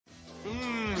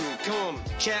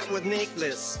chat with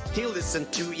Nicholas. He'll listen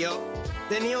to you,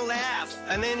 then he'll laugh,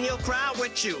 and then he'll cry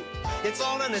with you. It's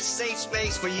all in a safe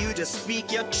space for you to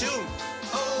speak your truth.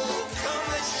 Oh,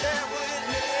 come and chat with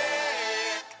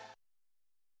Nick.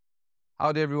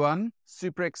 Howdy, everyone.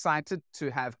 Super excited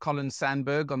to have Colin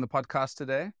Sandberg on the podcast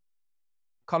today.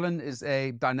 Colin is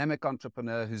a dynamic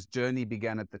entrepreneur whose journey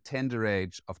began at the tender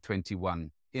age of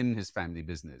 21 in his family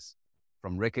business.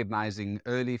 From recognizing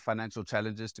early financial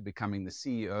challenges to becoming the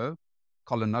CEO,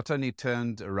 Colin not only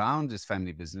turned around his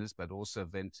family business, but also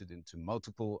ventured into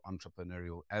multiple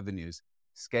entrepreneurial avenues,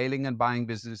 scaling and buying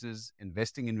businesses,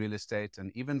 investing in real estate,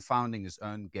 and even founding his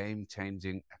own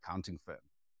game-changing accounting firm.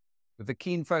 With a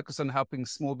keen focus on helping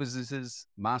small businesses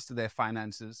master their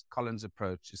finances, Colin's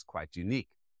approach is quite unique.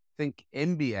 Think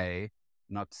MBA,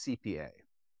 not CPA.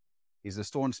 He's a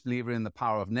staunch believer in the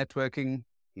power of networking.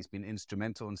 He's been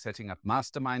instrumental in setting up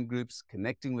mastermind groups,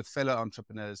 connecting with fellow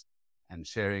entrepreneurs, and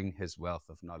sharing his wealth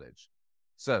of knowledge.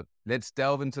 So let's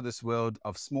delve into this world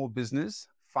of small business,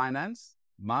 finance,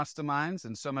 masterminds,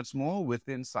 and so much more with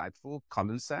the insightful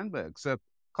Colin Sandberg. So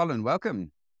Colin,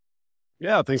 welcome.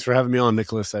 Yeah, thanks for having me on,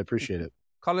 Nicholas. I appreciate it.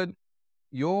 Colin,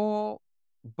 your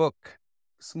book,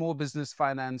 Small Business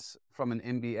Finance from an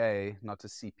MBA, not a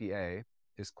CPA,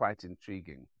 is quite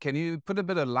intriguing. Can you put a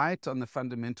bit of light on the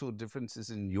fundamental differences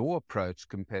in your approach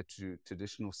compared to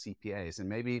traditional CPAs? And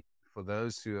maybe for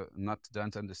those who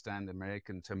don't understand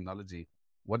American terminology,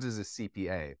 what is a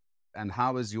CPA? And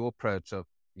how is your approach of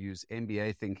use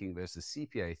MBA thinking versus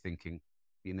CPA thinking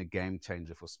been a game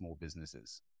changer for small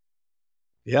businesses?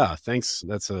 Yeah, thanks.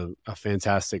 That's a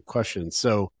fantastic question.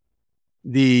 So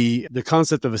the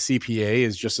concept of a CPA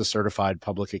is just a certified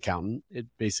public accountant. It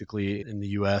basically in the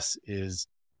US is,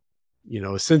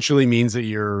 essentially means that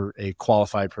you're a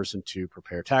qualified person to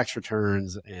prepare tax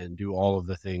returns and do all of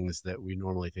the things that we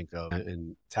normally think of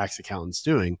in tax accountants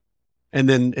doing. And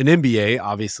then an MBA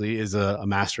obviously is a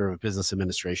Master of Business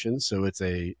Administration. So it's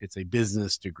a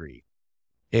business degree.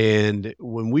 And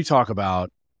when we talk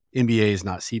about MBAs,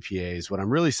 not CPAs, what I'm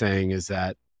really saying is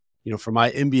that, from my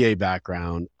MBA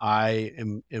background, I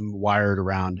am wired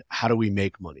around how do we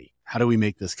make money? How do we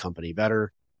make this company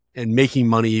better? And making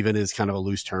money even is kind of a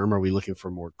loose term. Are we looking for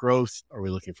more growth? Are we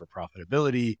looking for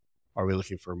profitability? Are we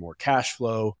looking for more cash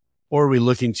flow? Or are we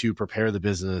looking to prepare the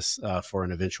business for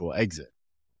an eventual exit?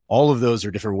 All of those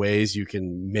are different ways you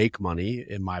can make money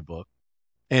in my book.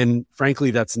 And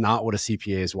frankly, that's not what a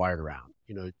CPA is wired around.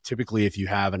 Typically, if you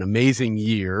have an amazing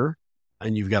year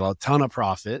and you've got a ton of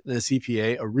profit, then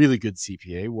a really good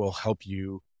CPA will help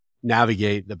you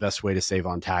navigate the best way to save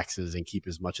on taxes and keep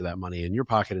as much of that money in your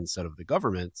pocket instead of the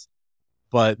government's.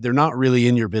 But they're not really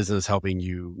in your business helping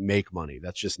you make money.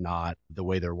 That's just not the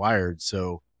way they're wired.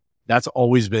 So that's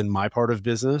always been my part of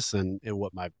business and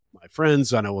what my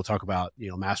friends, I know we'll talk about,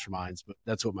 masterminds, but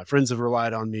that's what my friends have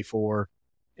relied on me for.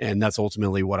 And that's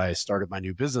ultimately what I started my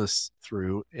new business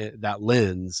through, that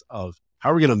lens of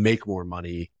how are we going to make more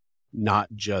money, not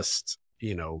just,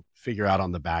 figure out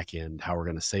on the back end how we're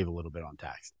going to save a little bit on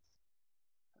taxes.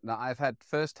 Now, I've had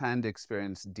firsthand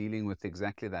experience dealing with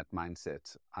exactly that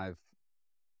mindset. I've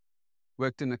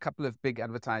worked in a couple of big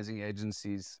advertising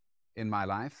agencies in my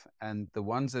life, and the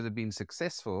ones that have been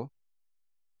successful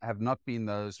have not been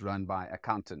those run by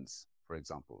accountants, for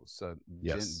example. So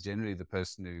yes. Generally the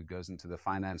person who goes into the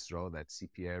finance role, that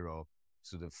CPA role,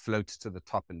 sort of floats to the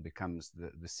top and becomes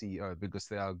the CEO because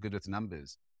they are good at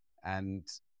numbers. And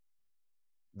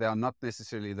they are not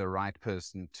necessarily the right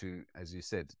person to, as you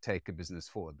said, take a business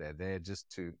forward. They're there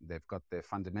they've got their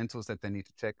fundamentals that they need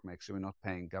to check, make sure we're not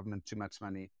paying government too much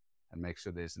money, and make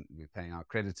sure we're paying our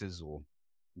creditors or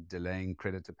delaying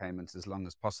creditor payments as long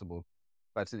as possible.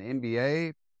 But an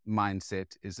MBA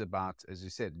mindset is about, as you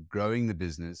said, growing the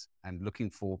business and looking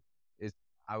for it.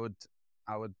 I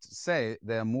would say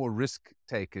they are more risk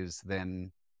takers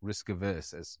than risk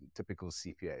averse as typical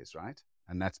CPAs, right?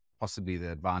 And that's possibly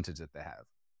the advantage that they have.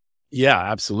 Yeah,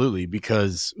 absolutely.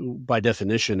 Because by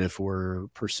definition, if we're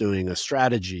pursuing a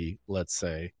strategy, let's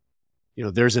say,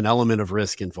 there's an element of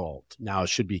risk involved. Now, it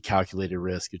should be calculated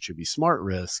risk. It should be smart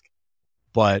risk.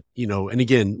 But, and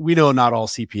again, we know not all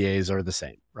CPAs are the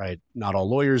same, right? Not all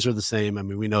lawyers are the same. I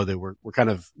mean, we know that we're kind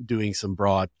of doing some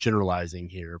broad generalizing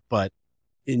here, but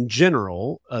in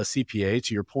general, a CPA,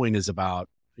 to your point, is about,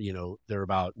 they're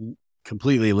about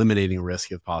completely eliminating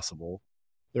risk if possible.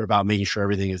 They're about making sure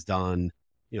everything is done,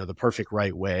 the perfect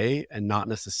right way and not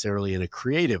necessarily in a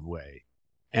creative way.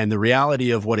 And the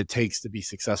reality of what it takes to be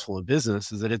successful in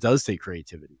business is that it does take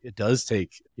creativity. It does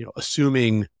take,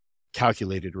 assuming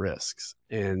calculated risks.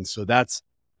 And so that's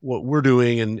what we're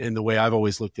doing. And the way I've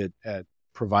always looked at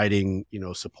providing,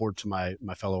 support to my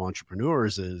fellow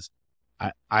entrepreneurs is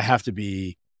I have to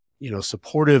be,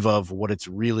 supportive of what it's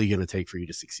really going to take for you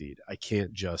to succeed. I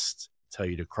can't just tell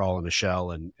you to crawl in a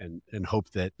shell and hope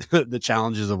that the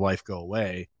challenges of life go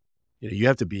away. You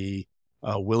have to be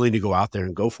willing to go out there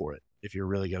and go for it if you're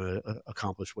really going to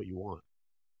accomplish what you want.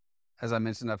 As I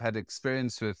mentioned, I've had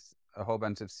experience with a whole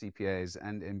bunch of CPAs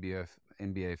and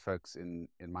MBA folks in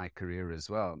my career as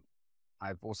well.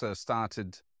 I've also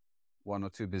started one or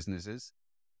two businesses,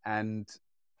 and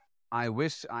I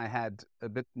wish I had a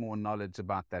bit more knowledge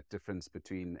about that difference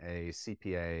between a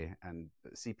CPA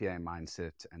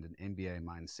mindset and an MBA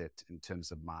mindset in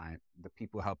terms of the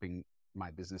people helping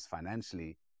my business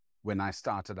financially. When I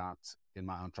started out in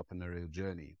my entrepreneurial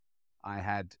journey, I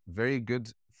had very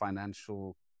good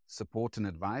financial support and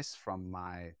advice from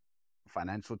my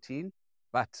financial team,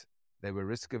 but they were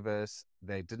risk averse.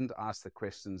 They didn't ask the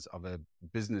questions of a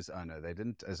business owner.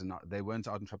 They weren't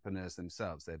entrepreneurs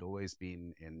themselves. They'd always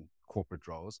been in corporate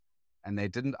roles, and they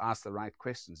didn't ask the right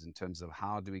questions in terms of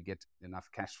how do we get enough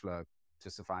cash flow to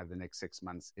survive the next 6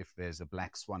 months if there's a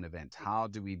black swan event? How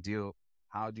do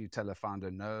you tell a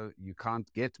founder, no, you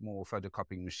can't get more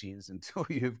photocopying machines until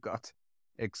you've got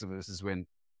X, versus when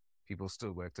people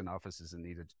still worked in offices and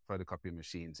needed photocopy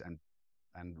machines and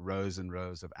rows and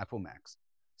rows of Apple Macs.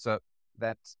 So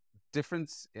that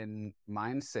difference in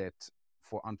mindset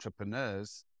for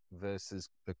entrepreneurs versus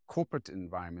the corporate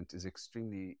environment is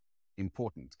extremely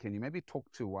important. Can you maybe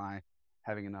talk to why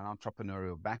having an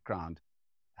entrepreneurial background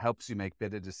helps you make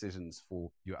better decisions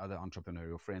for your other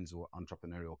entrepreneurial friends or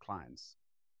entrepreneurial clients?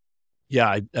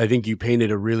 Yeah, I think you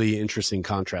painted a really interesting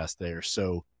contrast there.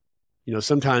 So,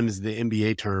 sometimes the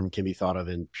MBA term can be thought of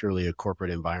in purely a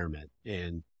corporate environment.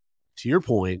 And to your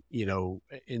point,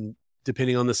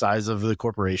 depending on the size of the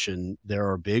corporation, there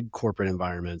are big corporate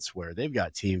environments where they've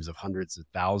got teams of hundreds of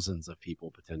thousands of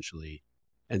people potentially.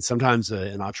 And sometimes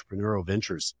an entrepreneurial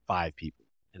venture is 5 people,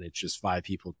 and it's just 5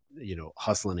 people,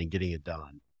 hustling and getting it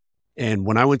done. And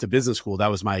when I went to business school, that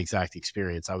was my exact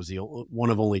experience. I was one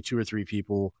of only 2 or 3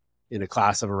 people in a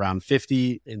class of around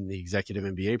 50 in the executive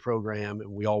MBA program.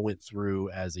 And we all went through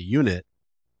as a unit.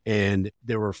 And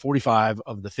there were 45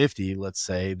 of the 50, let's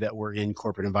say, that were in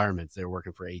corporate environments. They were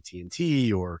working for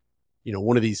AT&T or,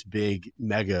 one of these big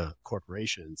mega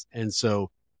corporations. And so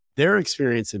their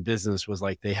experience in business was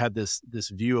like they had this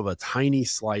view of a tiny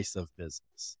slice of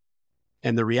business.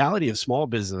 And the reality of small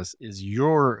business is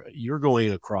you're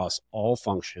going across all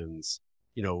functions.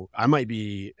 I might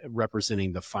be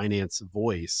representing the finance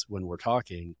voice when we're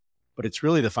talking, but it's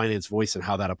really the finance voice and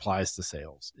how that applies to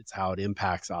sales. It's how it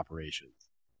impacts operations.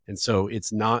 And so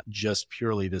it's not just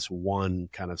purely this one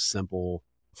kind of simple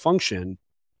function.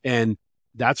 And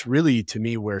that's really, to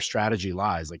me, where strategy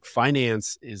lies. Like,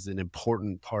 finance is an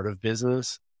important part of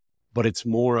business, but it's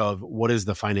more of what is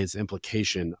the finance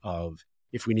implication of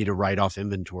if we need to write off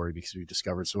inventory because we've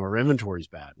discovered some of our inventory is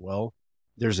bad. Well,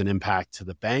 there's an impact to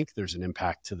the bank. There's an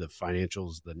impact to the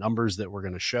financials, the numbers that we're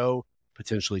going to show,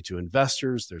 potentially to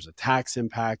investors. There's a tax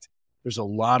impact. There's a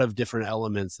lot of different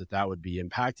elements that would be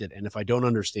impacted. And if I don't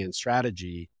understand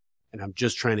strategy and I'm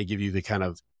just trying to give you the kind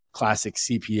of classic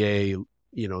CPA,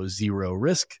 zero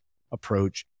risk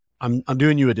approach, I'm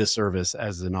doing you a disservice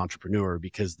as an entrepreneur,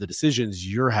 because the decisions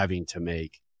you're having to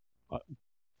make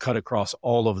cut across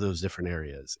all of those different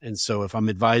areas. And so if I'm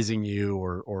advising you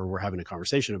or we're having a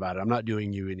conversation about it, I'm not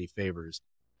doing you any favors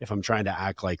if I'm trying to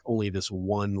act like only this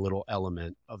one little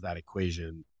element of that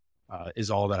equation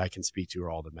is all that I can speak to or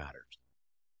all that matters.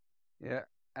 Yeah.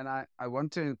 And I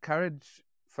want to encourage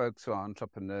folks who are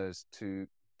entrepreneurs to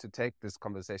take this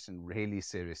conversation really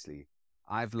seriously.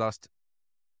 I've lost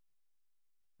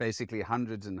basically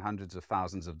hundreds and hundreds of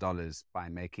thousands of dollars by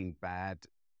making bad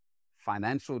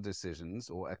financial decisions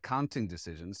or accounting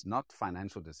decisions, not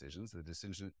financial decisions.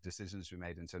 The decisions we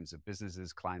made in terms of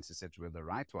businesses, clients, etc., were the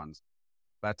right ones.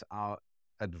 But our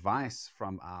advice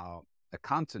from our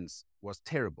accountants was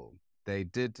terrible. They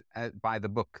did by the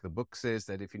book. The book says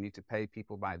that if you need to pay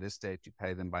people by this date, you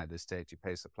pay them by this date, you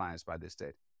pay suppliers by this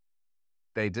date.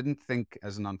 They didn't think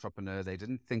as an entrepreneur. They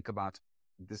didn't think about,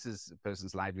 this is a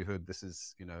person's livelihood. This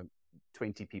is,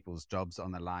 20 people's jobs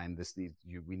on the line.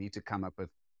 We need to come up with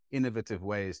innovative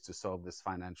ways to solve this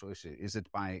financial issue. Is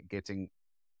it by getting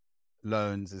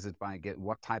loans? Is it by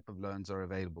what type of loans are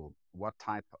available? What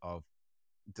type of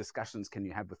discussions can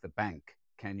you have with the bank?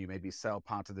 Can you maybe sell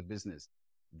part of the business?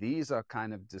 These are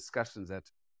kind of discussions that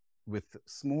with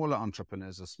smaller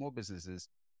entrepreneurs or small businesses,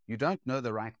 you don't know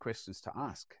the right questions to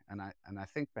ask. And I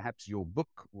think perhaps your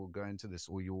book will go into this,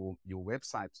 or your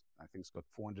website, I think it's got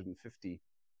 450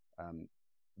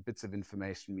 bits of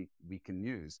information we can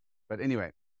use. But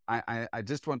anyway, I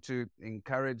just want to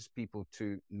encourage people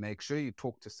to make sure you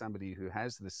talk to somebody who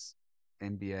has this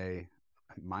MBA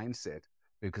mindset,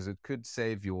 because it could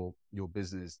save your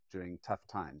business during tough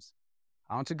times.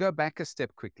 I want to go back a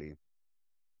step quickly,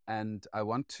 and I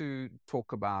want to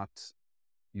talk about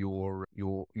your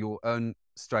own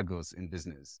struggles in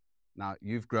business. Now,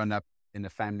 you've grown up in a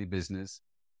family business,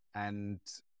 and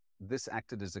this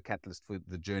acted as a catalyst for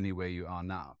the journey where you are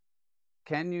now.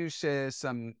 Can you share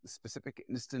some specific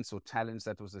instance or challenge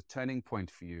that was a turning point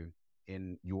for you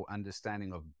in your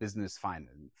understanding of business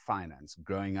finance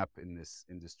growing up in this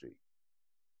industry?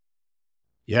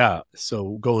 Yeah.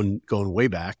 So going way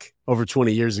back over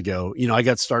 20 years ago, I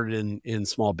got started in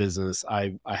small business.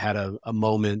 I had a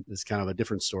moment, it's kind of a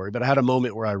different story, but I had a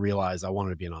moment where I realized I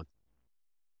wanted to be an entrepreneur.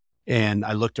 And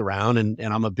I looked around, and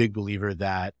I'm a big believer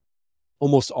that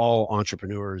almost all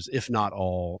entrepreneurs, if not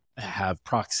all, have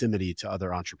proximity to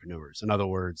other entrepreneurs. In other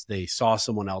words, they saw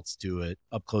someone else do it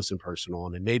up close and personal,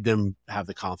 and it made them have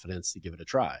the confidence to give it a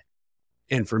try.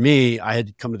 And for me, I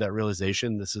had come to that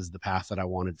realization, this is the path that I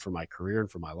wanted for my career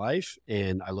and for my life.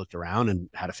 And I looked around and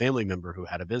had a family member who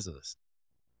had a business.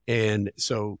 And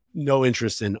so no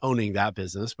interest in owning that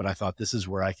business, but I thought this is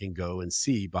where I can go and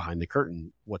see behind the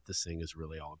curtain what this thing is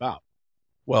really all about.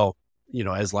 Well,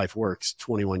 as life works,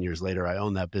 21 years later, I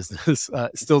own that business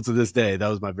still to this day. That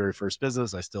was my very first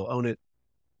business. I still own it.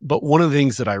 But one of the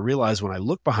things that I realized when I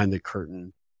looked behind the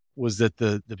curtain was that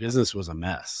the business was a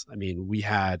mess. I mean,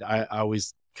 I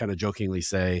always kind of jokingly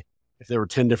say, if there were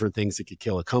 10 different things that could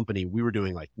kill a company, we were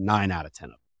doing like 9 out of 10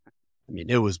 of them. I mean,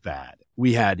 it was bad.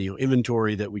 We had,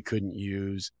 inventory that we couldn't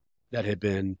use that had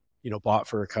been, bought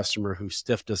for a customer who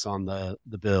stiffed us on the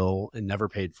bill and never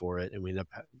paid for it. And we ended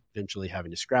up eventually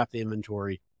having to scrap the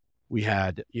inventory. We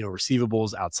had,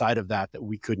 receivables outside of that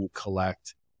we couldn't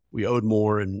collect. We owed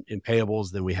more in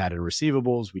payables than we had in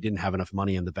receivables. We didn't have enough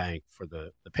money in the bank for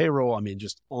the payroll. I mean,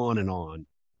 just on and on.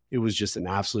 It was just an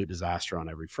absolute disaster on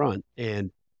every front.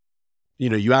 And,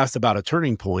 you asked about a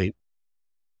turning point.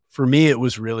 For me, it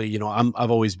was really,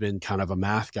 I've always been kind of a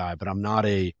math guy, but I'm not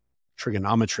a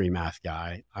trigonometry math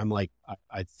guy. I'm like,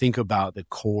 I think about the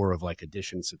core of like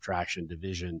addition, subtraction,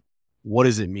 division. What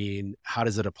does it mean? How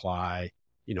does it apply?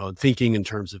 Thinking in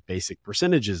terms of basic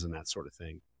percentages and that sort of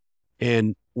thing.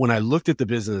 And when I looked at the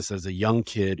business as a young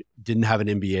kid, didn't have an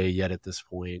MBA yet at this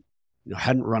point,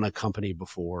 hadn't run a company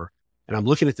before. And I'm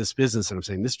looking at this business and I'm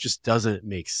saying, this just doesn't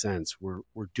make sense. We're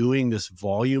doing this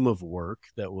volume of work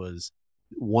that was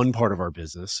one part of our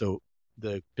business. So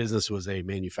the business was a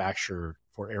manufacturer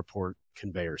for airport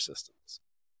conveyor systems.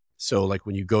 So like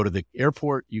when you go to the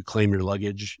airport, you claim your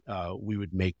luggage, we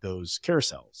would make those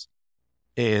carousels.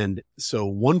 And so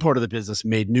one part of the business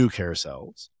made new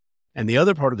carousels. And the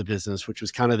other part of the business, which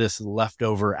was kind of this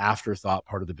leftover afterthought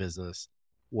part of the business,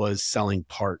 was selling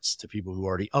parts to people who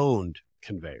already owned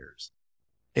conveyors.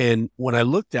 And when I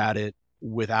looked at it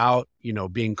without,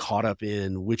 being caught up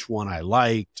in which one I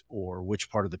liked or which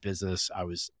part of the business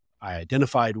I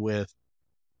identified with,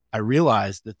 I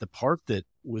realized that the part that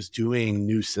was doing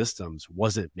new systems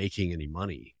wasn't making any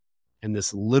money. And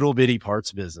this little bitty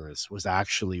parts business was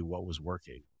actually what was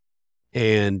working.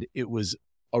 And it was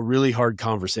a really hard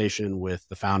conversation with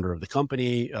the founder of the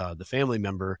company, the family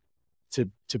member,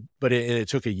 but it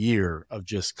took a year of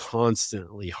just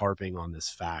constantly harping on this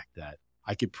fact that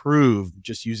I could prove,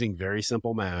 just using very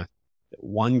simple math, that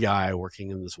one guy working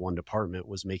in this one department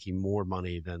was making more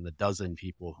money than the dozen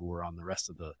people who were on the rest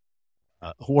of the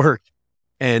work.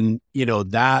 And,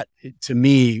 that to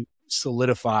me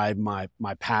solidified my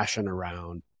passion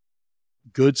around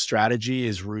good strategy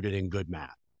is rooted in good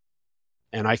math.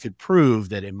 And I could prove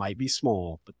that it might be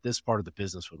small, but this part of the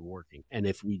business was working. And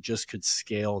if we just could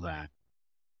scale that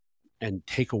and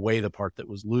take away the part that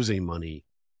was losing money,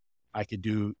 I could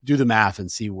do the math and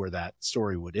see where that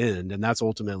story would end. And that's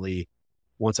ultimately,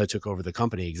 once I took over the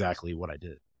company, exactly what I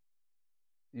did.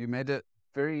 You made a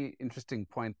very interesting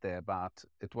point there about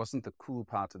it wasn't the cool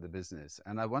part of the business.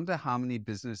 And I wonder how many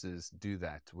businesses do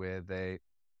that, where they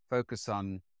focus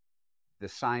on the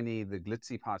shiny, the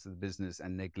glitzy part of the business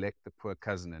and neglect the poor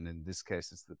cousin. And in this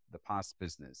case, it's the past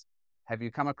business. Have you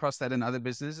come across that in other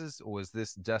businesses, or is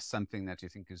this just something that you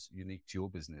think is unique to your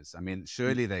business? I mean,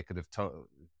 surely they could have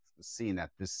seen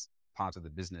that this part of the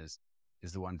business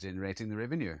is the one generating the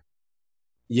revenue.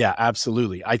 Yeah,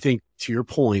 absolutely. I think, to your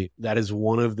point, that is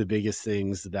one of the biggest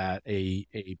things that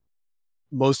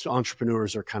most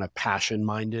entrepreneurs are kind of passion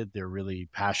minded. They're really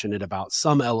passionate about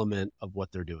some element of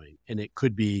what they're doing. And it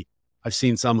could be, I've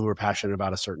seen some who are passionate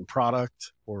about a certain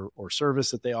product or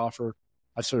service that they offer.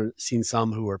 I've seen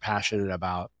some who are passionate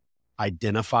about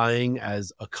identifying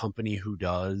as a company who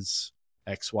does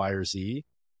X, Y, or Z.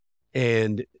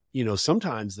 And,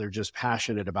 sometimes they're just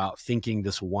passionate about thinking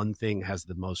this one thing has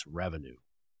the most revenue.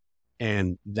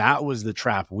 And that was the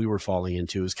trap we were falling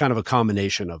into. It was kind of a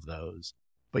combination of those.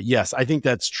 But yes, I think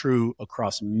that's true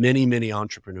across many, many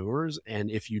entrepreneurs.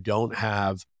 And if you don't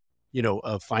have,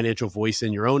 a financial voice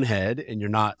in your own head and you're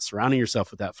not surrounding yourself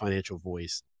with that financial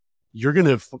voice, you're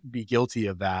going to be guilty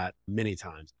of that many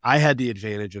times. I had the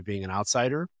advantage of being an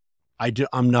outsider.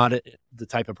 I'm not the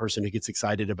type of person who gets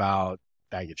excited about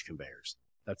baggage conveyors.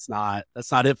 That's not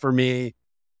it for me.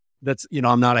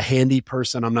 I'm not a handy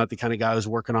person. I'm not the kind of guy who's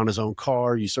working on his own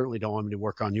car. You certainly don't want me to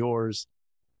work on yours.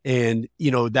 And,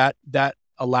 that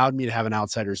allowed me to have an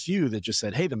outsider's view that just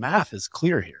said, hey, the math is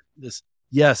clear here.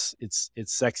 Yes, it's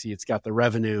sexy. It's got the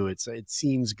revenue. It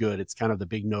seems good. It's kind of the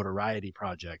big notoriety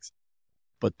projects.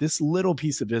 But this little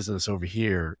piece of business over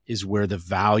here is where the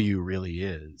value really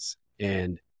is.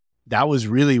 And that was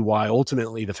really why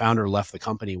ultimately the founder left the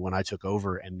company when I took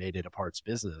over and made it a parts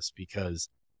business, because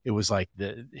it was like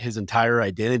his entire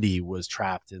identity was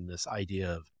trapped in this idea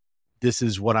of this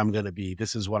is what I'm going to be.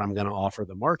 This is what I'm going to offer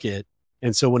the market.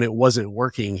 And so when it wasn't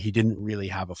working, he didn't really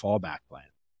have a fallback plan.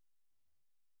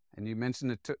 And you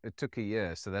mentioned it took a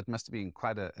year. So that must have been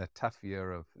quite a tough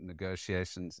year of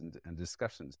negotiations and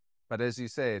discussions. But as you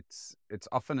say, it's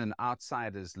often an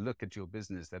outsider's look at your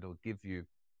business that'll give you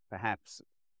perhaps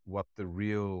what the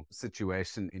real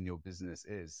situation in your business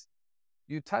is.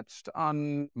 You touched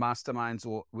on masterminds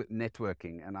or with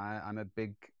networking, and I'm a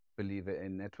big believer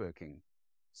in networking.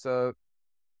 So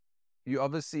you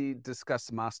obviously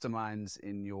discuss masterminds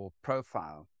in your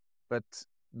profile, but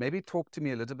maybe talk to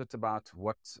me a little bit about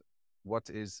what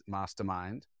is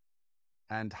mastermind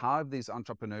and how have these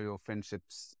entrepreneurial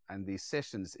friendships and these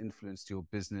sessions influenced your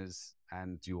business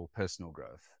and your personal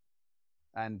growth,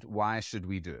 and why should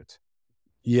we do it?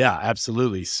 Yeah,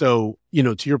 absolutely. So,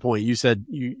 to your point, you said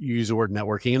you use the word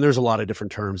networking, and there's a lot of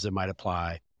different terms that might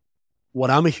apply. What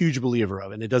I'm a huge believer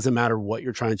of, and it doesn't matter what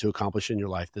you're trying to accomplish in your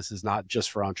life, this is not just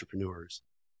for entrepreneurs,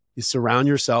 is surround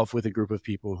yourself with a group of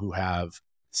people who have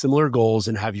similar goals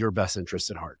and have your best interests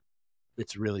at heart.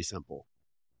 It's really simple.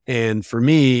 And for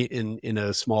me, in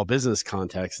a small business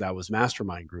context, that was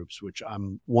mastermind groups, which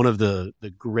I'm one of the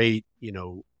great,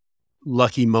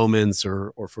 lucky moments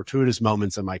or fortuitous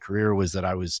moments in my career was that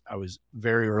I was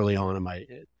very early on in my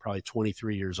probably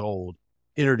 23 years old,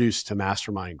 introduced to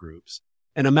mastermind groups.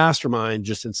 And a mastermind,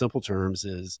 just in simple terms,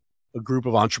 is a group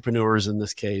of entrepreneurs in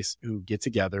this case who get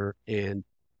together and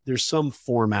there's some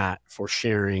format for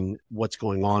sharing what's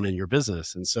going on in your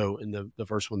business. And so in the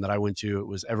first one that I went to, it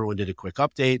was everyone did a quick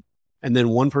update. And then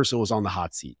one person was on the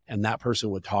hot seat and that person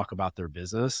would talk about their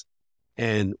business.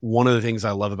 And one of the things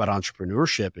I love about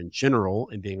entrepreneurship in general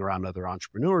and being around other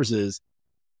entrepreneurs is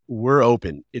we're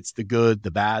open. It's the good,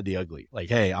 the bad, the ugly. Like,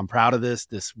 hey, I'm proud of this.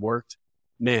 This worked.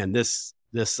 Man, this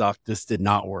sucked. This did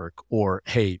not work. Or,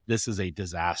 hey, this is a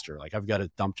disaster. Like I've got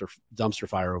a dumpster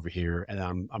fire over here and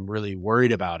I'm really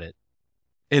worried about it.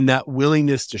 And that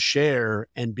willingness to share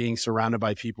and being surrounded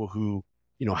by people who,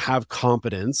 have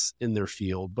competence in their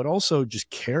field, but also just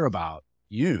care about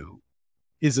you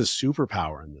is a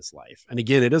superpower in this life. And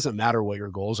again, it doesn't matter what your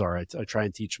goals are. I try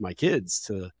and teach my kids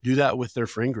to do that with their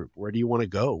friend group. Where do you want to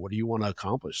go? What do you want to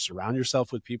accomplish? Surround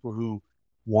yourself with people who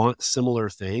want similar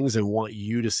things and want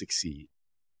you to succeed.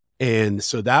 And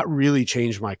so that really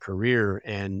changed my career.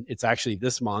 And it's actually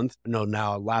last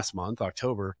month,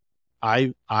 October,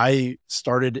 I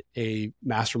started a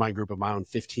mastermind group of my own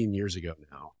 15 years ago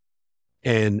now.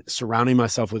 And surrounding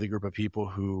myself with a group of people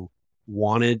who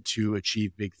wanted to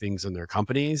achieve big things in their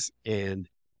companies. And,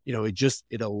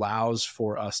 it allows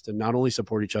for us to not only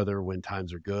support each other when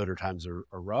times are good or times are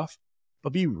rough,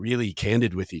 but be really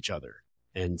candid with each other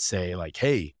and say like,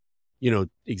 hey,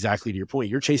 exactly to your point,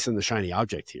 you're chasing the shiny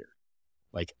object here.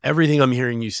 Like everything I'm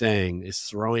hearing you saying is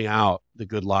throwing out the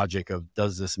good logic of,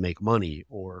 does this make money?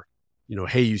 Or,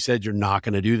 hey, you said you're not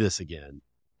going to do this again.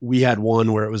 We had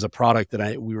one where it was a product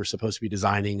that we were supposed to be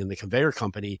designing in the conveyor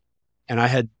company. And I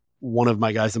had one of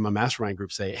my guys in my mastermind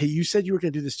group say, hey, you said you were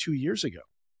going to do this 2 years ago.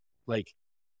 Like,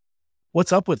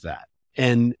 what's up with that?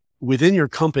 And within your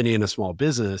company in a small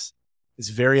business, it's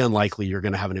very unlikely you're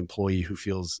going to have an employee who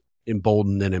feels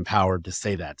emboldened and empowered to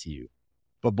say that to you.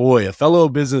 But boy, a fellow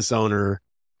business owner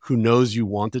who knows you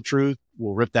want the truth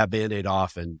will rip that Band-Aid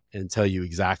off and tell you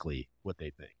exactly what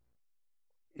they think.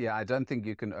 Yeah, I don't think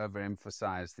you can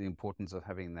overemphasize the importance of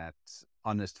having that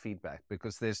honest feedback,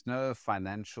 because there's no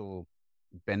financial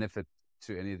benefit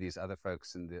to any of these other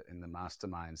folks in the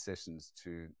mastermind sessions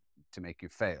to make you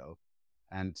fail.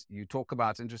 And you talk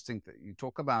about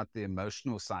the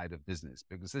emotional side of business,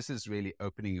 because this is really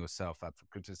opening yourself up for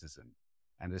criticism.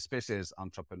 And especially as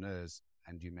entrepreneurs,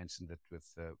 and you mentioned it with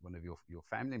one of your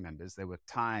family members, they were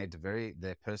tied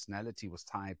their personality was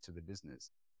tied to the business.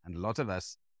 And a lot of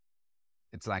us,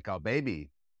 it's like our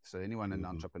baby. So anyone in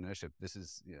entrepreneurship, this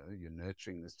is, you're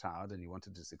nurturing this child and you want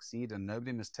it to succeed, and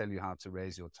nobody must tell you how to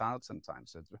raise your child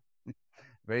sometimes. So it's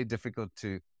very difficult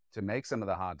to make some of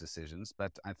the hard decisions.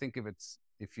 But I think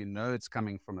if you know it's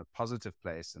coming from a positive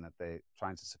place and that they're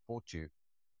trying to support you,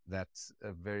 that's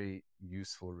a very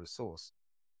useful resource.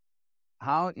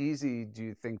 How easy do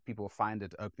you think people find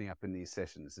it opening up in these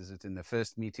sessions? Is it in the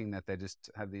first meeting that they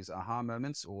just have these aha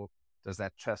moments, or does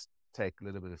that trust take a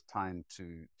little bit of time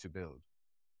to build?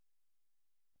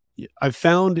 I've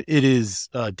found it is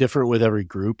different with every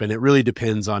group, and it really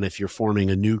depends on if you're forming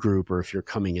a new group or if you're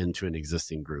coming into an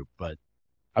existing group. But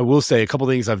I will say a couple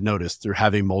of things I've noticed through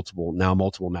having multiple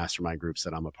mastermind groups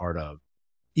that I'm a part of.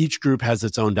 Each group has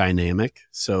its own dynamic.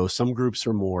 So some groups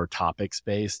are more topics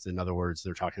based. In other words,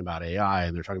 they're talking about AI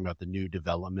and they're talking about the new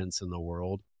developments in the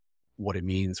world, what it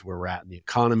means, where we're at in the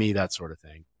economy, that sort of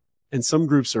thing. And some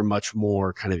groups are much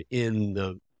more kind of in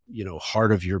the,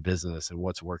 heart of your business and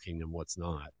what's working and what's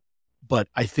not. But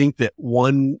I think that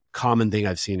one common thing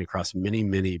I've seen across many,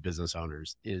 many business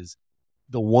owners is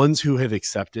the ones who have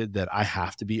accepted that I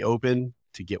have to be open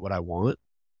to get what I want.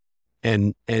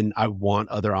 And I want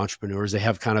other entrepreneurs. They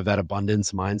have kind of that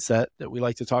abundance mindset that we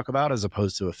like to talk about, as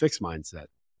opposed to a fixed mindset.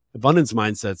 Abundance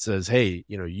mindset says, hey,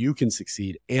 you can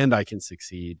succeed and I can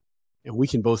succeed, and we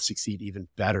can both succeed even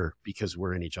better because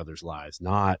we're in each other's lives,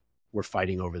 not we're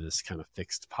fighting over this kind of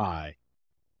fixed pie.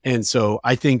 And so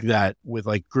I think that with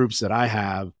like groups that I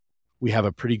have, we have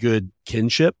a pretty good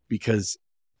kinship, because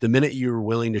the minute you're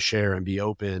willing to share and be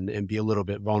open and be a little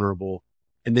bit vulnerable,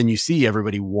 and then you see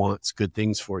everybody wants good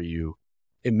things for you,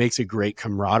 it makes a great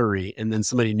camaraderie. And then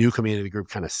somebody new coming into the group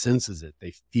kind of senses it.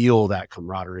 They feel that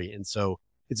camaraderie. And so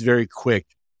it's very quick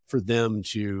for them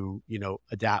to,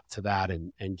 adapt to that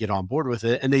and get on board with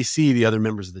it. And they see the other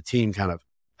members of the team kind of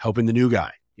helping the new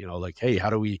guy, like, hey,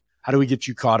 how do we get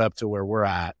you caught up to where we're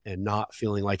at and not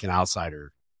feeling like an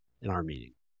outsider in our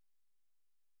meeting?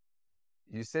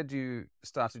 You said you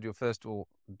started your first or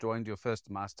joined your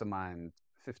first mastermind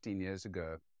 15 years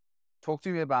ago. Talk to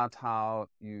me about how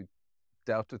you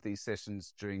dealt with these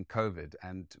sessions during COVID,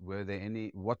 and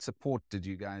what support did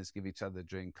you guys give each other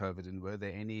during COVID? And were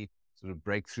there any sort of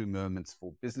breakthrough moments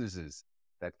for businesses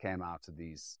that came out of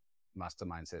these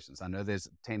mastermind sessions? I know there's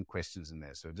 10 questions in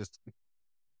there, so just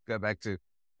go back to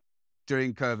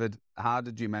during COVID. How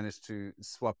did you manage to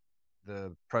swap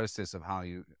the process of how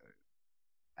you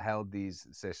held these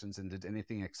sessions, and did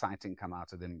anything exciting come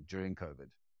out of them during COVID?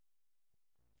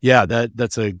 Yeah,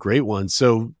 that's a great one.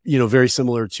 So, very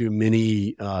similar to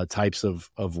many types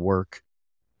of work,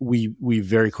 we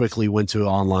very quickly went to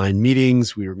online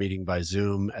meetings. We were meeting by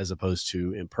Zoom as opposed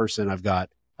to in person. I've got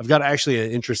actually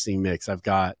an interesting mix. I've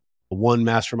got one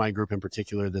mastermind group in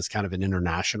particular that's kind of an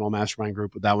international mastermind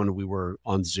group. That one we were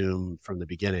on Zoom from the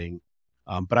beginning.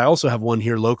 But I also have one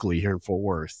here locally here in Fort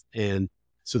Worth. And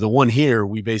so the one here,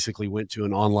 we basically went to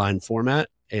an online format,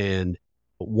 and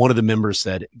one of the members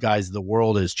said, guys, the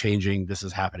world is changing. This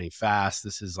is happening fast.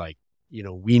 This is like,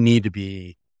 we need to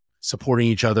be supporting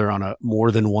each other on a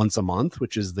more than once a month,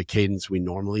 which is the cadence we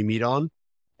normally meet on.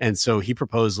 And so he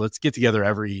proposed, let's get together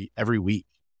every week.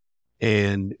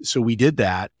 And so we did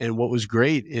that. And what was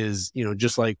great is,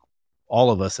 just like all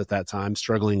of us at that time,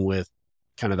 struggling with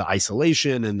kind of the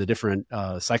isolation and the different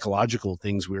psychological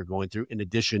things we were going through, in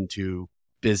addition to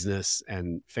business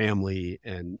and family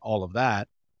and all of that,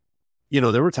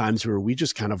 there were times where we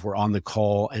just kind of were on the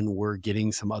call and we're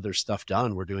getting some other stuff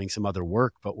done. We're doing some other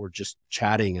work, but we're just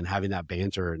chatting and having that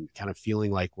banter and kind of feeling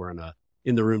like we're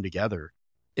in the room together.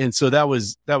 And so that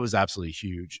was absolutely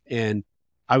huge. And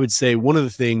I would say one of the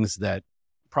things that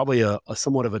probably a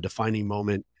somewhat of a defining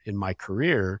moment in my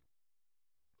career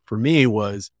for me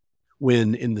was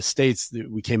when in the States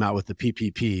we came out with the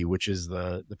PPP, which is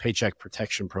the Paycheck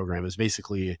Protection Program. Is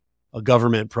basically a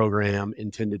government program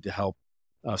intended to help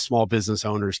small business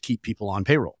owners keep people on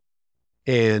payroll.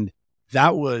 And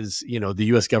that was, the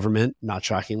US government, not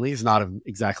shockingly, is not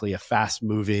exactly a fast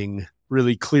moving,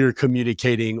 really clear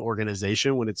communicating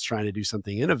organization when it's trying to do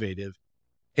something innovative.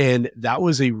 And that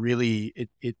was it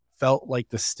felt like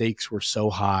the stakes were so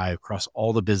high across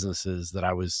all the businesses that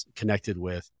I was connected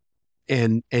with.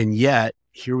 And yet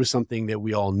here was something that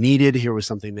we all needed. Here was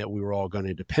something that we were all going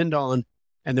to depend on.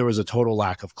 And there was a total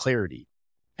lack of clarity.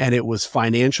 And it was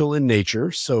financial in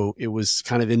nature. So it was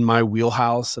kind of in my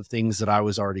wheelhouse of things that I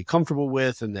was already comfortable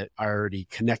with and that I already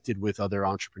connected with other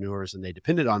entrepreneurs and they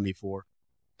depended on me for.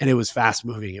 And it was fast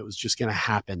moving. It was just going to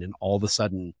happen. And all of a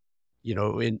sudden,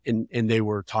 and they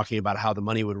were talking about how the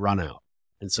money would run out.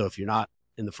 And so if you're not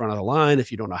in the front of the line,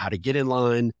 if you don't know how to get in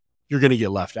line, you're going to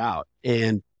get left out.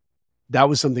 And that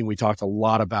was something we talked a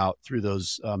lot about through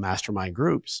those mastermind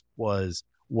groups was,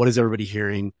 what is everybody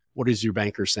hearing? What is your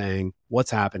banker saying?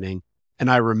 What's happening? And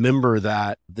I remember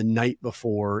that the night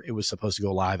before it was supposed to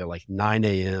go live at like 9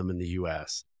 a.m. in the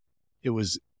US, it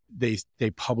was, they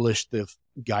published the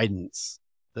guidance.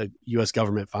 The US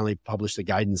government finally published the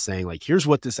guidance saying like, here's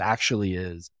what this actually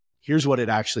is. Here's what it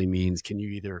actually means. Can you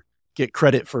either get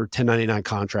credit for 1099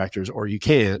 contractors or you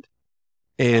can't?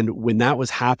 And when that was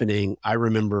happening, I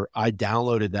remember I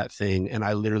downloaded that thing and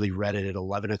I literally read it at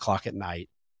 11 o'clock at night,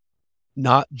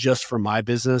 not just for my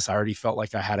business. I already felt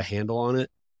like I had a handle on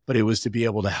it, but it was to be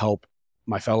able to help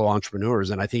my fellow entrepreneurs.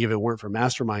 And I think if it weren't for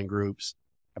mastermind groups,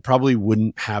 I probably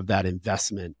wouldn't have that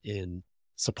investment in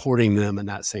supporting them in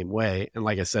that same way. And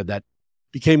like I said, that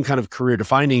became kind of career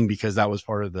defining because that was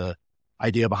part of the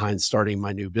idea behind starting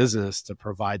my new business, to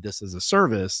provide this as a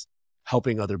service,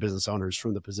 helping other business owners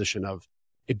from the position of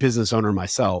a business owner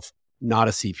myself, not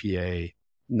a CPA,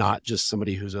 not just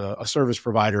somebody who's a service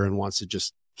provider and wants to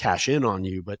just cash in on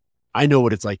you, but I know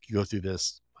what it's like to go through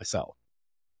this myself.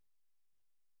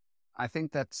 I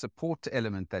think that support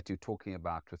element that you're talking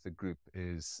about with the group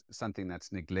is something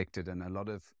that's neglected, and a lot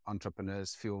of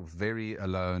entrepreneurs feel very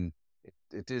alone.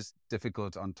 It is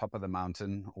difficult on top of the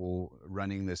mountain or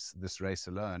running this race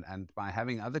alone. And by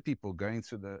having other people going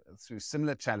through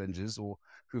similar challenges, or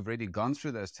who've already gone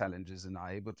through those challenges and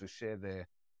are able to share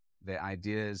their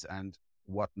ideas and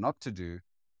what not to do,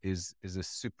 is a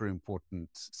super important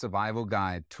survival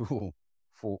guide tool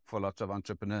for lots of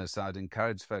entrepreneurs. So I'd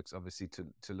encourage folks obviously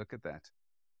to look at that.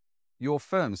 Your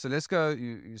firm. So let's go.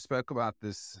 You spoke about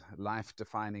this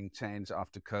life-defining change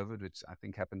after COVID, which I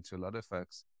think happened to a lot of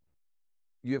folks.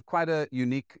 You have quite a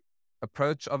unique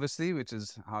approach, obviously, which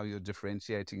is how you're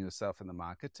differentiating yourself in the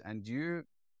market. And you,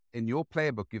 in your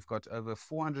playbook, you've got over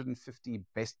 450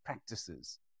 best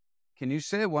practices. Can you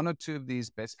share one or two of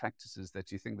these best practices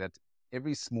that you think that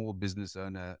every small business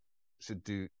owner should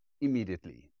do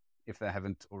immediately if they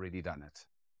haven't already done it?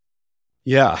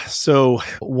 Yeah. So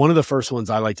one of the first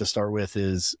ones I like to start with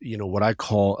is, what I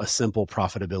call a simple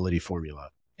profitability formula.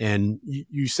 And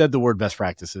you said the word best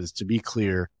practices. To be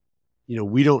clear,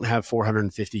 we don't have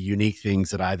 450 unique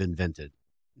things that I've invented.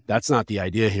 That's not the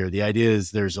idea here. The idea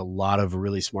is there's a lot of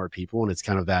really smart people, and it's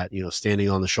kind of that, standing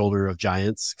on the shoulder of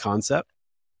giants concept.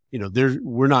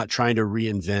 We're not trying to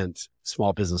reinvent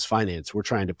small business finance. We're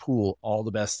trying to pool all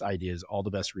the best ideas, all the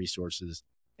best resources,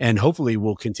 and hopefully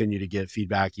we'll continue to get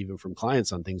feedback even from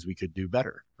clients on things we could do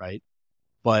better, right?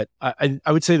 But I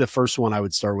would say the first one I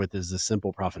would start with is the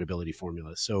simple profitability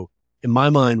formula. So in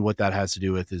my mind, what that has to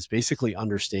do with is basically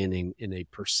understanding in a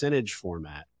percentage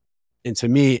format. And to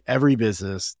me, every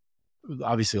business,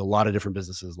 obviously a lot of different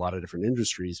businesses, a lot of different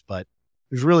industries, but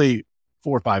there's really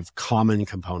 4 or 5 common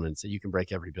components that you can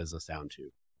break every business down to.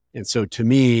 And so to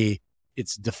me,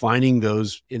 it's defining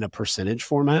those in a percentage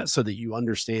format so that you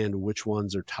understand which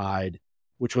ones are tied,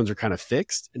 which ones are kind of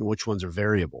fixed, and which ones are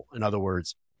variable. In other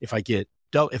words, if I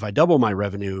double my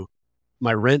revenue,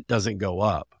 my rent doesn't go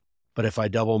up. But if I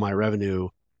double my revenue,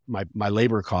 my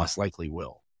labor costs likely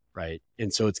will, right?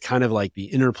 And so it's kind of like the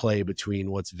interplay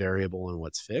between what's variable and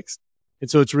what's fixed. And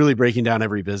so it's really breaking down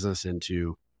every business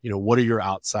into, what are your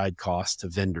outside costs to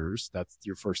vendors? That's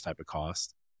your first type of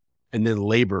cost. And then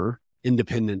labor,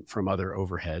 independent from other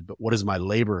overhead. But what is my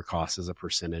labor cost as a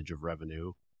percentage of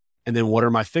revenue? And then what are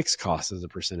my fixed costs as a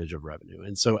percentage of revenue?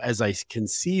 And so as I can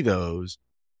see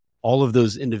all of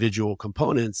those individual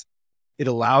components, it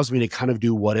allows me to kind of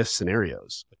do what if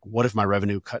scenarios. Like, what if my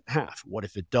revenue cut in half? What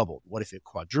if it doubled? What if it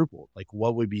quadrupled? Like,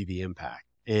 what would be the impact?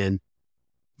 And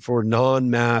for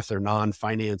non-math or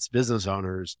non-finance business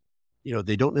owners,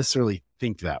 they don't necessarily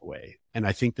think that way. And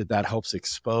I think that helps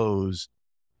expose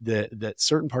that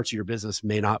certain parts of your business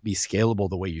may not be scalable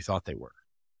the way you thought they were.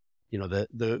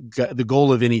 The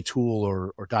goal of any tool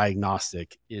or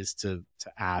diagnostic is to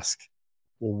ask,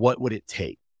 well, what would it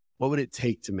take? What would it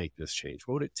take to make this change?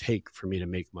 What would it take for me to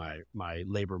make my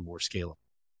labor more scalable?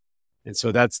 And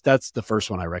so that's the first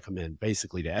one I recommend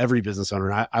basically to every business owner.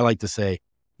 And I like to say,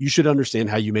 you should understand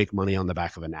how you make money on the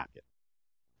back of a napkin.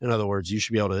 In other words, you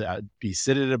should be able to be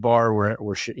sitting at a bar where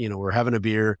we're having a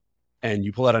beer and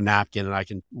you pull out a napkin and I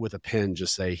can, with a pen,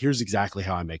 just say, here's exactly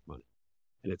how I make money.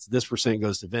 And it's this percent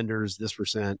goes to vendors. This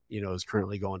percent, is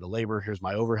currently going to labor. Here's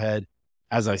my overhead.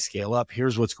 As I scale up,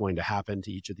 here's what's going to happen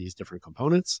to each of these different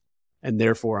components. And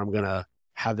therefore, I'm going to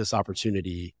have this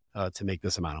opportunity to make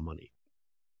this amount of money.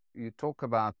 You talk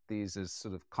about these as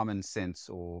sort of common sense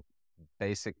or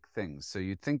basic things. So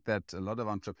you'd think that a lot of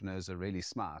entrepreneurs are really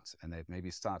smart and they've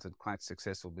maybe started quite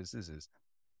successful businesses.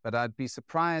 but I'd be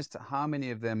surprised how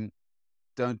many of them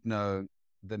don't know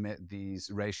these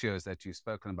ratios that you've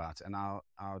spoken about. And I'll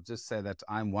just say that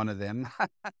I'm one of them.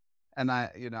 And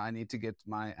I need to get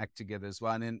my act together as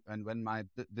well. And when my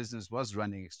business was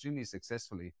running extremely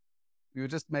successfully, we were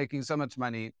just making so much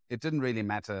money. It didn't really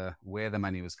matter where the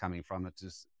money was coming from.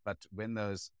 But when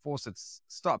those faucets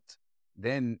stopped,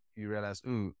 then you realize,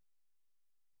 ooh,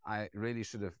 I really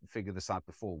should have figured this out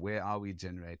before. Where are we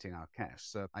generating our cash?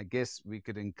 So I guess we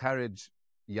could encourage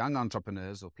young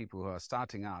entrepreneurs or people who are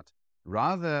starting out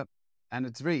and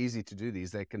it's very easy to do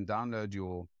these. They can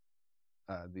download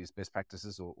these best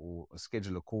practices or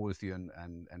schedule a call with you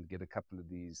and get a couple of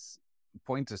these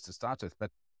pointers to start with.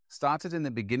 But start it in the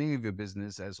beginning of your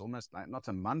business as almost like not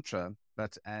a mantra,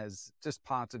 but as just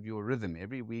part of your rhythm.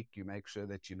 Every week you make sure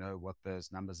that you know what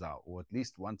those numbers are, or at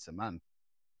least once a month.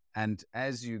 And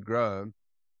as you grow,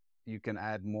 you can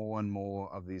add more and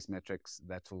more of these metrics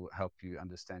that will help you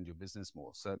understand your business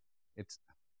more. So it's,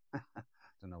 I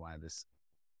don't know why this.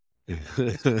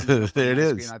 There it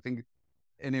is. I think,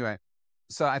 anyway.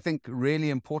 So I think really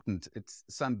important, it's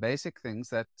some basic things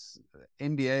that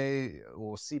MBA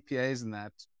or CPAs and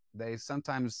that they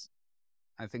sometimes,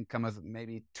 I think, come with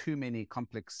maybe too many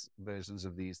complex versions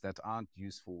of these that aren't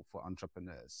useful for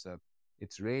entrepreneurs. So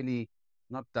it's really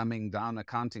not dumbing down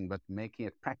accounting, but making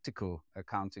it practical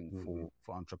accounting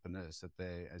for entrepreneurs, that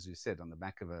they, as you said, on the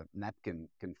back of a napkin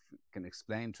can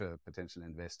explain to a potential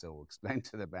investor or explain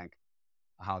to the bank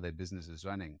how their business is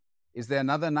running. Is there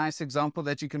another nice example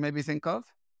that you can maybe think of?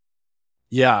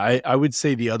 Yeah, I would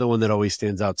say the other one that always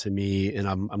stands out to me, and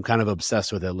I'm kind of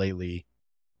obsessed with it lately,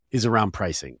 is around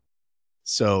pricing.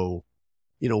 So,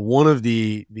 one of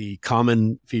the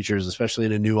common features, especially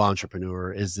in a new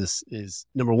entrepreneur, is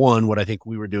number one, what I think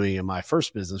we were doing in my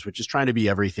first business, which is trying to be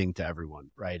everything to everyone,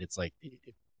 right? It's like,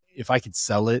 if I could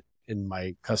sell it and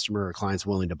my customer or client's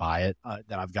willing to buy it,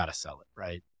 then I've got to sell it,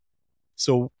 right?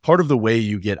 So part of the way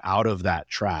you get out of that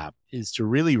trap is to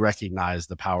really recognize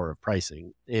the power of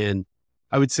pricing. And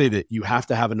I would say that you have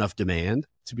to have enough demand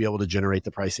to be able to generate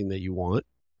the pricing that you want.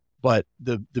 But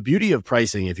the beauty of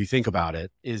pricing, if you think about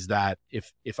it, is that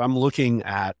if I'm looking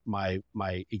at my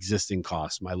existing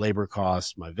costs, my labor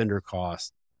costs, my vendor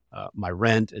costs, my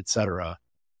rent, et cetera,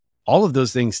 all of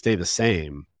those things stay the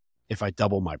same if I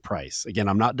double my price. Again,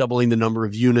 I'm not doubling the number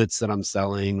of units that I'm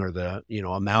selling or the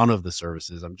amount of the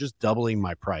services. I'm just doubling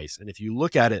my price. And if you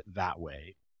look at it that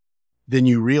way, then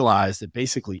you realize that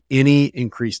basically any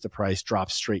increase to price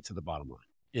drops straight to the bottom line.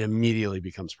 It immediately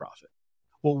becomes profit.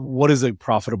 Well, what is a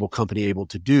profitable company able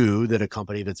to do that a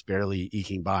company that's barely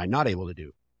eking by not able to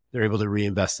do? They're able to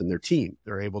reinvest in their team.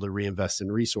 They're able to reinvest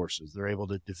in resources. They're able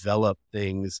to develop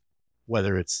things,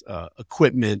 whether it's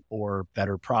equipment or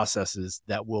better processes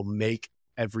that will make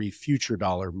every future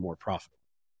dollar more profitable.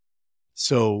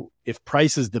 So if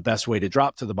price is the best way to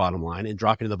drop to the bottom line, and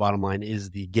dropping to the bottom line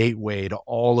is the gateway to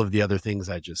all of the other things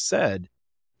I just said,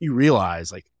 you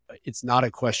realize it's not a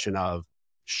question of,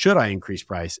 should I increase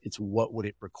price? It's what would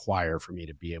it require for me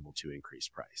to be able to increase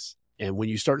price? And when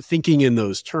you start thinking in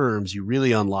those terms, you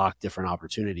really unlock different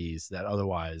opportunities that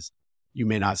otherwise you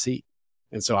may not see.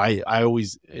 And so I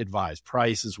always advise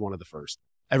price is one of the first.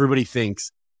 Everybody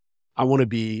thinks I want to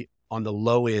be on the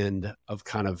low end of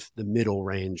kind of the middle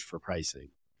range for pricing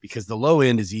because the low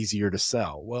end is easier to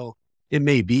sell. Well, it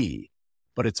may be,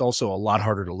 but it's also a lot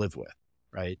harder to live with,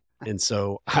 right? And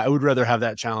so I would rather have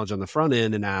that challenge on the front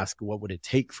end and ask, what would it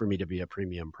take for me to be a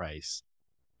premium price?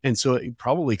 And so it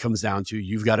probably comes down to,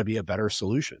 you've got to be a better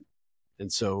solution.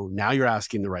 And so now you're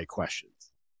asking the right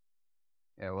questions.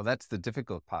 Yeah, well, that's the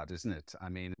difficult part, isn't it? I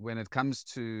mean, when it comes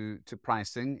to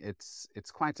pricing, it's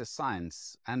quite a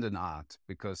science and an art,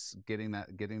 because getting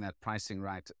that pricing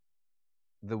right,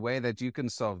 the way that you can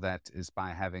solve that is by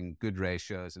having good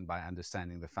ratios and by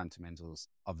understanding the fundamentals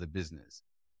of the business.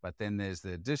 But then there's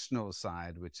the additional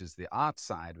side, which is the art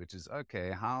side, which is,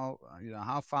 okay, how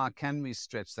far can we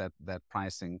stretch that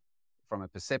pricing from a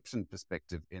perception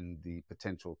perspective in the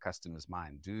potential customer's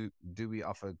mind? Do we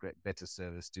offer better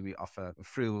service? Do we offer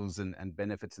frills and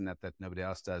benefits in that nobody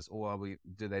else does? Or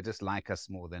do they just like us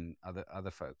more than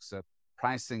other folks? So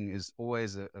pricing is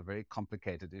always a very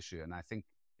complicated issue. And I think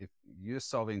if you're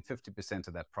solving 50%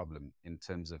 of that problem in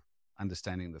terms of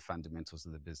understanding the fundamentals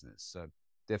of the business, so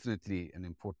definitely an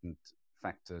important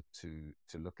factor to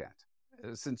look at.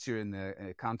 Since you're in the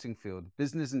accounting field,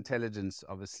 business intelligence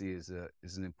obviously is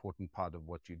an important part of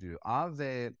what you do. Are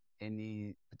there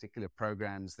any particular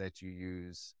programs that you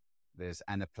use? There's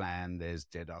Anaplan, there's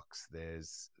Jedox,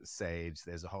 there's Sage,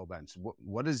 there's a whole bunch.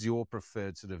 What is your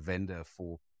preferred sort of vendor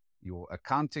for your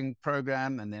accounting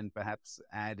program, and then perhaps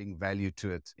adding value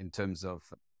to it in terms of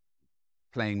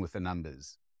playing with the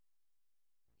numbers?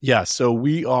 Yeah, so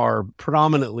we are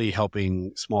predominantly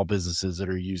helping small businesses that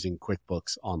are using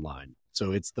QuickBooks Online.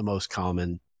 So it's the most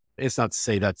common. It's not to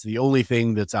say that's the only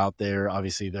thing that's out there.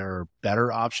 Obviously, there are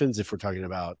better options if we're talking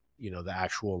about, the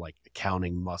actual like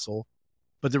accounting muscle.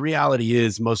 But the reality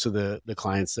is most of the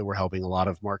clients that we're helping, a lot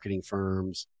of marketing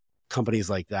firms, companies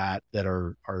like that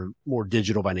are more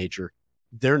digital by nature,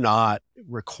 they're not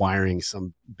requiring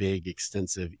some big,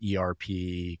 extensive ERP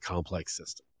complex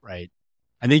system, right?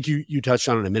 I think you touched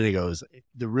on it a minute ago. Is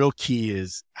the real key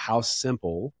is how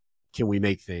simple can we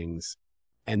make things?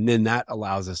 And then that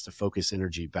allows us to focus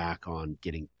energy back on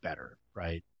getting better,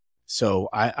 right? So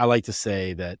I like to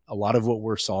say that a lot of what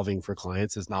we're solving for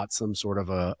clients is not some sort of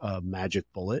a magic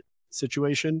bullet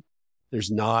situation.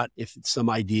 There's not, if it's some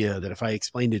idea that if I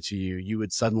explained it to you, you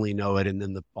would suddenly know it and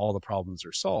then all the problems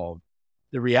are solved.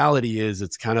 The reality is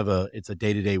it's a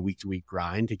day-to-day, week-to-week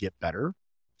grind to get better,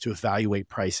 to evaluate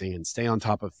pricing and stay on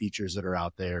top of features that are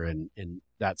out there and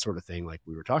that sort of thing, like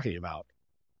we were talking about.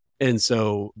 And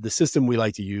so the system we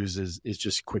like to use is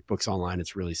just QuickBooks Online.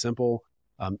 It's really simple,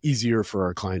 easier for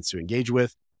our clients to engage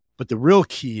with. But the real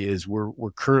key is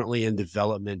we're currently in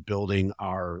development building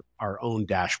our own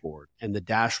dashboard. And the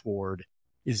dashboard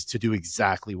is to do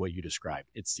exactly what you described.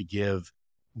 It's to give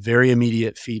very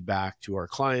immediate feedback to our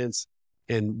clients.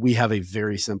 And we have a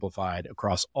very simplified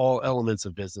across all elements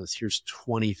of business. Here's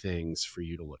 20 things for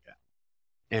you to look at.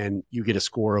 And you get a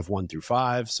score of 1 through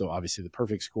 5. So obviously the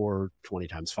perfect score, 20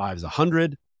 times 5 is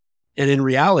 100. And in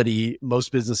reality,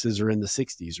 most businesses are in the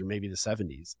 60s or maybe the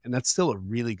 70s. And that's still a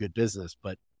really good business.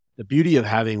 But the beauty of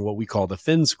having what we call the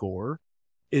Fin score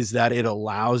is that it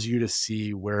allows you to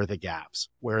see where are the gaps,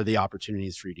 where are the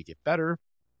opportunities for you to get better.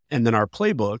 And then our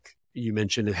playbook, you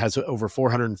mentioned it has over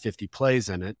 450 plays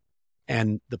in it.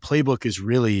 And the playbook is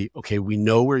really, okay, we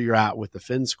know where you're at with the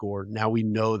Fin score. Now we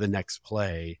know the next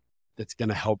play that's going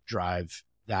to help drive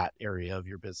that area of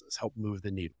your business, help move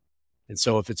the needle. And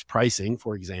so if it's pricing,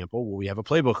 for example, well, we have a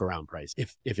playbook around price.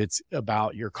 If it's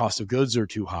about your cost of goods are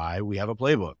too high, we have a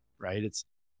playbook, right?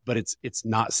 But it's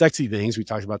not sexy things. We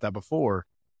talked about that before.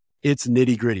 It's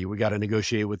nitty gritty. We got to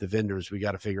negotiate with the vendors. We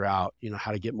got to figure out,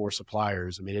 how to get more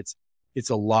suppliers. I mean, it's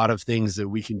a lot of things that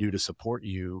we can do to support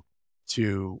you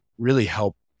to really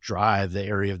help drive the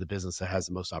area of the business that has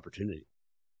the most opportunity.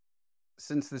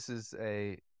 Since this is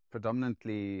a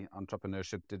predominantly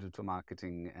entrepreneurship, digital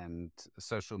marketing, and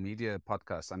social media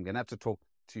podcast, I'm going to have to talk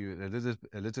to you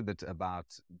a little bit about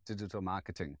digital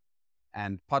marketing.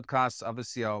 And podcasts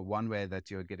obviously are one way that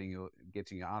you're getting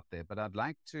you out there. But I'd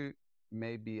like to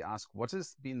maybe ask, what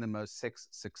has been the most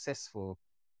successful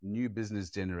new business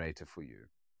generator for you?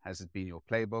 Has it been your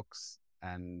playbooks?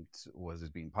 And was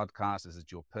it been podcasts? Is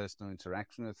it your personal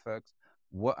interaction with folks?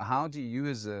 How do you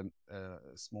as a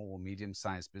small or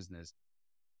medium-sized business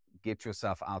get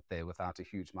yourself out there without a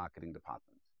huge marketing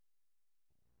department?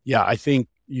 Yeah, I think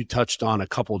you touched on a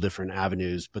couple different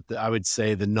avenues, but I would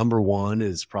say the number one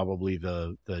is probably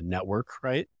the network,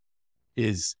 right?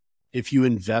 Is if you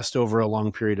invest over a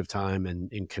long period of time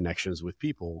in connections with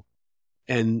people.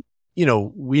 And,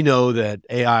 we know that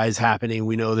AI is happening.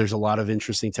 We know there's a lot of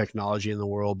interesting technology in the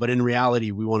world, but in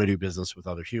reality, we want to do business with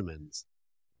other humans.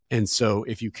 And so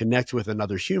if you connect with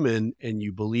another human and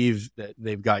you believe that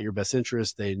they've got your best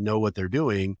interest, they know what they're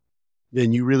doing,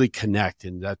 then you really connect.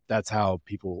 And that's how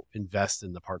people invest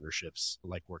in the partnerships,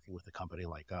 like working with a company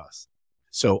like us.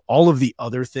 So all of the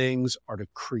other things are to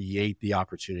create the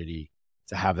opportunity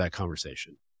to have that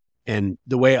conversation. And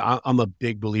the way I'm a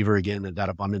big believer, again, in that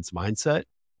abundance mindset.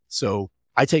 So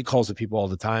I take calls with people all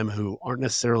the time who aren't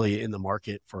necessarily in the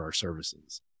market for our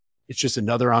services. It's just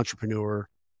another entrepreneur.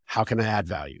 How can I add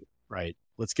value, right?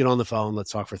 Let's get on the phone.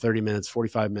 Let's talk for 30 minutes,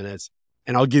 45 minutes.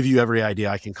 And I'll give you every idea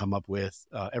I can come up with,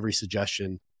 every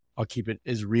suggestion. I'll keep it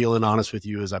as real and honest with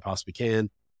you as I possibly can.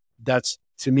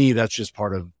 To me, that's just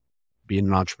part of being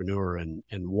an entrepreneur and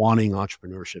wanting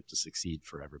entrepreneurship to succeed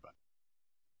for everybody.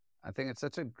 I think it's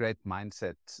such a great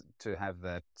mindset to have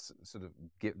that sort of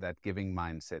giving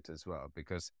mindset as well,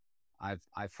 because I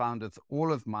found with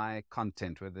all of my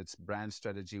content, whether it's brand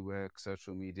strategy work,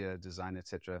 social media, design,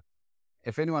 etc.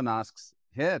 If anyone asks,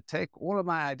 here, take all of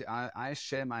my ideas. I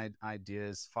share my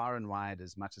ideas far and wide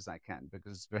as much as I can,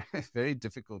 because it's very, very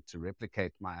difficult to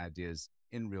replicate my ideas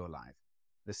in real life.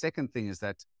 The second thing is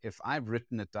that if I've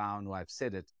written it down or I've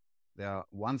said it, there are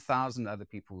 1,000 other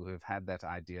people who have had that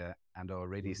idea and are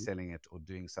already selling it or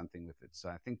doing something with it. So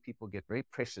I think people get very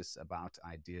precious about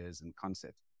ideas and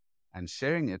concepts, and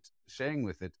sharing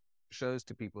with it shows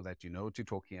to people that you know what you're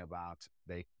talking about.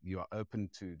 You are open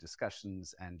to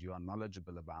discussions and you are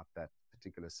knowledgeable about that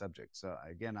particular subject. So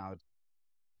again, I would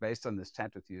based on this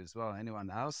chat with you as well, anyone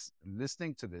else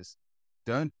listening to this,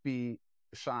 don't be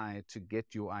shy to get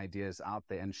your ideas out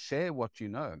there and share what you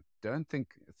know. Don't think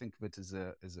of it as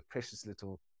a precious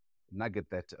little nugget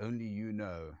that only you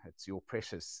know. It's your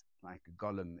precious, like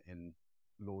Gollum in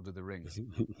Lord of the Rings.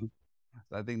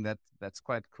 So I think that's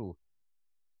quite cool.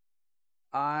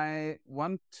 I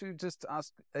want to just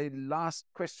ask a last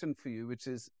question for you, which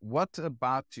is, what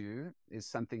about you is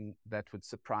something that would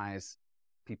surprise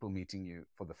people meeting you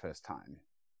for the first time?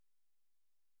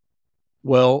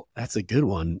 Well, that's a good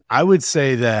one. I would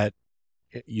say that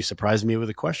you surprised me with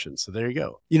a question. So there you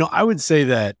go. I would say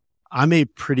that I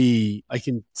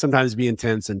can sometimes be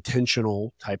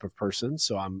intentional type of person.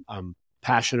 So I'm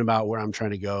passionate about where I'm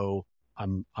trying to go.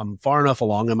 I'm far enough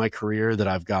along in my career that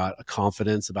I've got a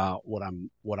confidence about what I'm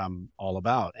all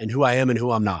about and who I am and who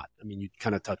I'm not. I mean, you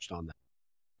kind of touched on that.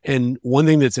 And one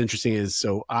thing that's interesting is,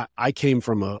 so I came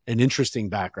from an interesting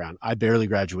background. I barely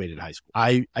graduated high school.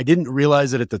 I didn't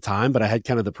realize it at the time, but I had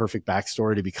kind of the perfect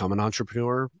backstory to become an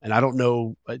entrepreneur. And I don't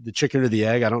know the chicken or the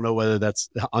egg. I don't know whether that's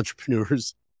the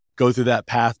entrepreneurs go through that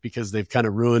path because they've kind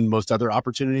of ruined most other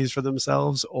opportunities for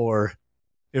themselves, or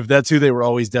if that's who they were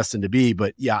always destined to be.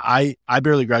 But yeah, I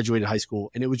barely graduated high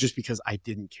school, and it was just because I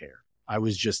didn't care. I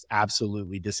was just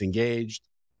absolutely disengaged.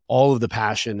 All of the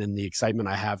passion and the excitement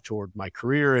I have toward my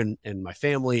career and my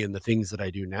family and the things that I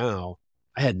do now,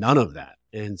 I had none of that.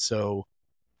 And so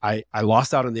I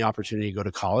lost out on the opportunity to go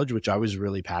to college, which I was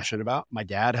really passionate about. My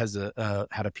dad had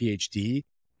a PhD.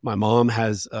 My mom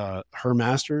has her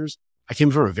master's. I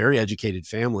came from a very educated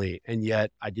family, and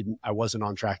yet I wasn't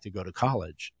on track to go to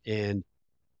college. And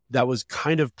that was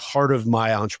kind of part of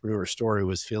my entrepreneur story,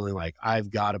 was feeling like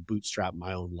I've got to bootstrap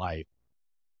my own life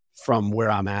from where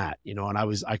I'm at, and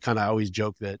I kind of always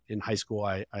joke that in high school,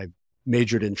 I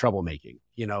majored in troublemaking.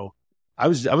 I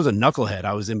was a knucklehead.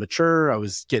 I was immature. I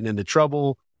was getting into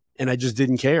trouble, and I just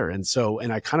didn't care. And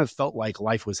I kind of felt like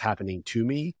life was happening to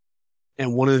me.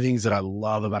 And one of the things that I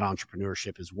love about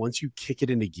entrepreneurship is once you kick it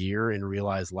into gear and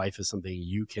realize life is something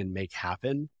you can make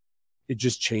happen, it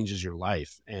just changes your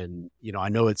life. And, I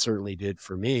know it certainly did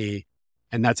for me.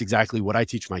 And that's exactly what I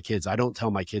teach my kids. I don't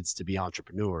tell my kids to be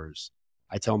entrepreneurs.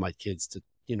 I tell my kids to,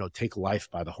 take life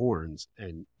by the horns,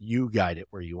 and you guide it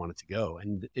where you want it to go.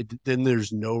 And then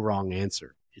there's no wrong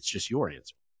answer. It's just your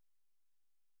answer.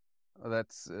 Well,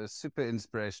 that's a super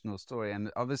inspirational story.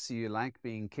 And obviously you like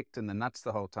being kicked in the nuts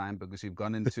the whole time because you've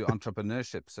gone into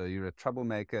entrepreneurship. So you're a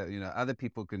troublemaker. Other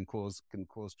people can cause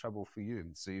trouble for you.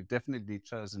 So you've definitely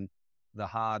chosen the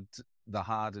hard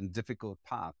and difficult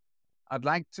path. I'd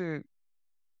like to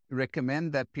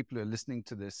recommend that people who are listening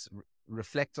to this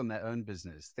reflect on their own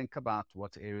business. Think about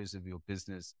what areas of your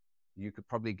business you could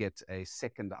probably get a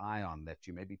second eye on that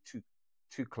you may be too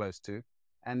close to,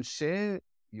 and share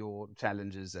your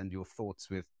challenges and your thoughts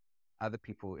with other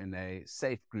people in a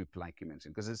safe group, like you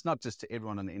mentioned, because it's not just to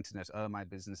everyone on the internet. Oh, my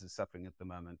business is suffering at the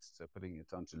moment, so putting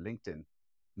it onto LinkedIn.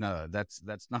 No, that's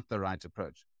not the right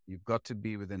approach. You've got to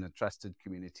be within a trusted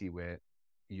community where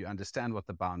you understand what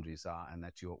the boundaries are and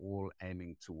that you're all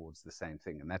aiming towards the same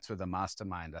thing. And that's where the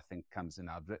mastermind, I think, comes in.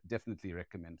 I'd definitely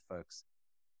recommend folks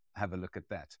have a look at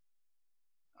that.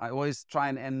 I always try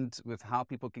and end with how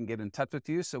people can get in touch with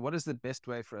you. So what is the best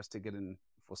way for us to get in,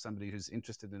 for somebody who's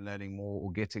interested in learning more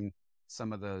or getting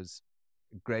some of those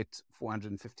great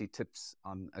 450 tips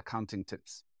on accounting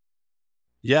tips?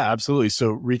 Yeah, absolutely. So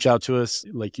reach out to us,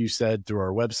 like you said, through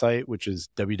our website, which is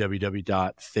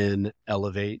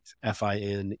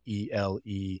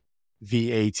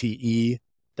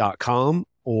www.finelevate.com,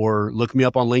 or look me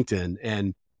up on LinkedIn.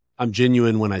 And I'm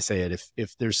genuine when I say it.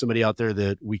 If there's somebody out there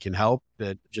that we can help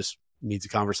that just needs a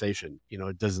conversation,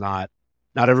 it does not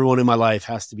everyone in my life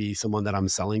has to be someone that I'm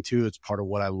selling to. It's part of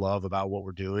what I love about what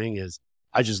we're doing is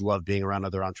I just love being around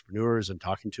other entrepreneurs and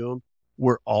talking to them.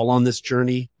 We're all on this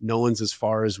journey. No one's as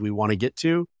far as we want to get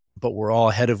to, but we're all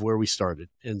ahead of where we started.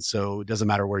 And so it doesn't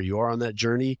matter where you are on that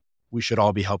journey. We should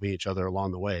all be helping each other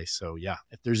along the way. So yeah,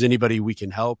 if there's anybody we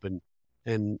can help and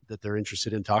that they're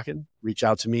interested in talking, reach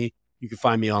out to me. You can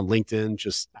find me on LinkedIn,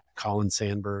 just Colin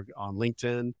Sandberg on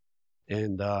LinkedIn,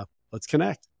 and let's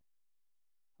connect.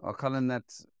 Well, Colin,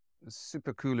 that's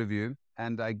super cool of you.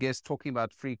 And I guess talking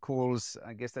about free calls,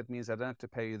 I guess that means I don't have to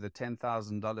pay you the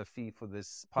 $10,000 fee for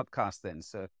this podcast then.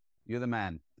 So you're the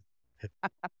man.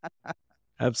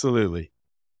 Absolutely.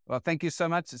 Well, thank you so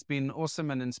much. It's been awesome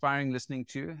and inspiring listening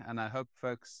to you. And I hope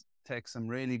folks take some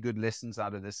really good lessons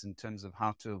out of this in terms of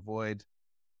how to avoid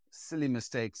silly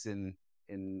mistakes in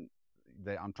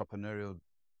the entrepreneurial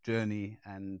journey,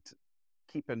 and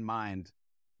keep in mind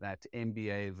that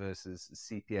MBA versus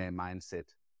CPA mindset.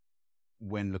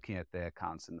 when looking at their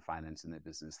accounts and finance in their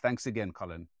business. Thanks again,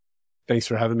 Colin. Thanks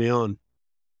for having me on.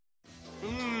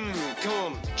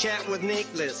 Come chat with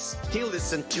Nicholas. He'll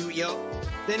listen to you.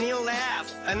 Then he'll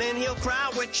laugh, and then he'll cry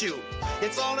with you.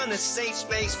 It's all in a safe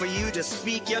space for you to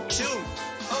speak your truth.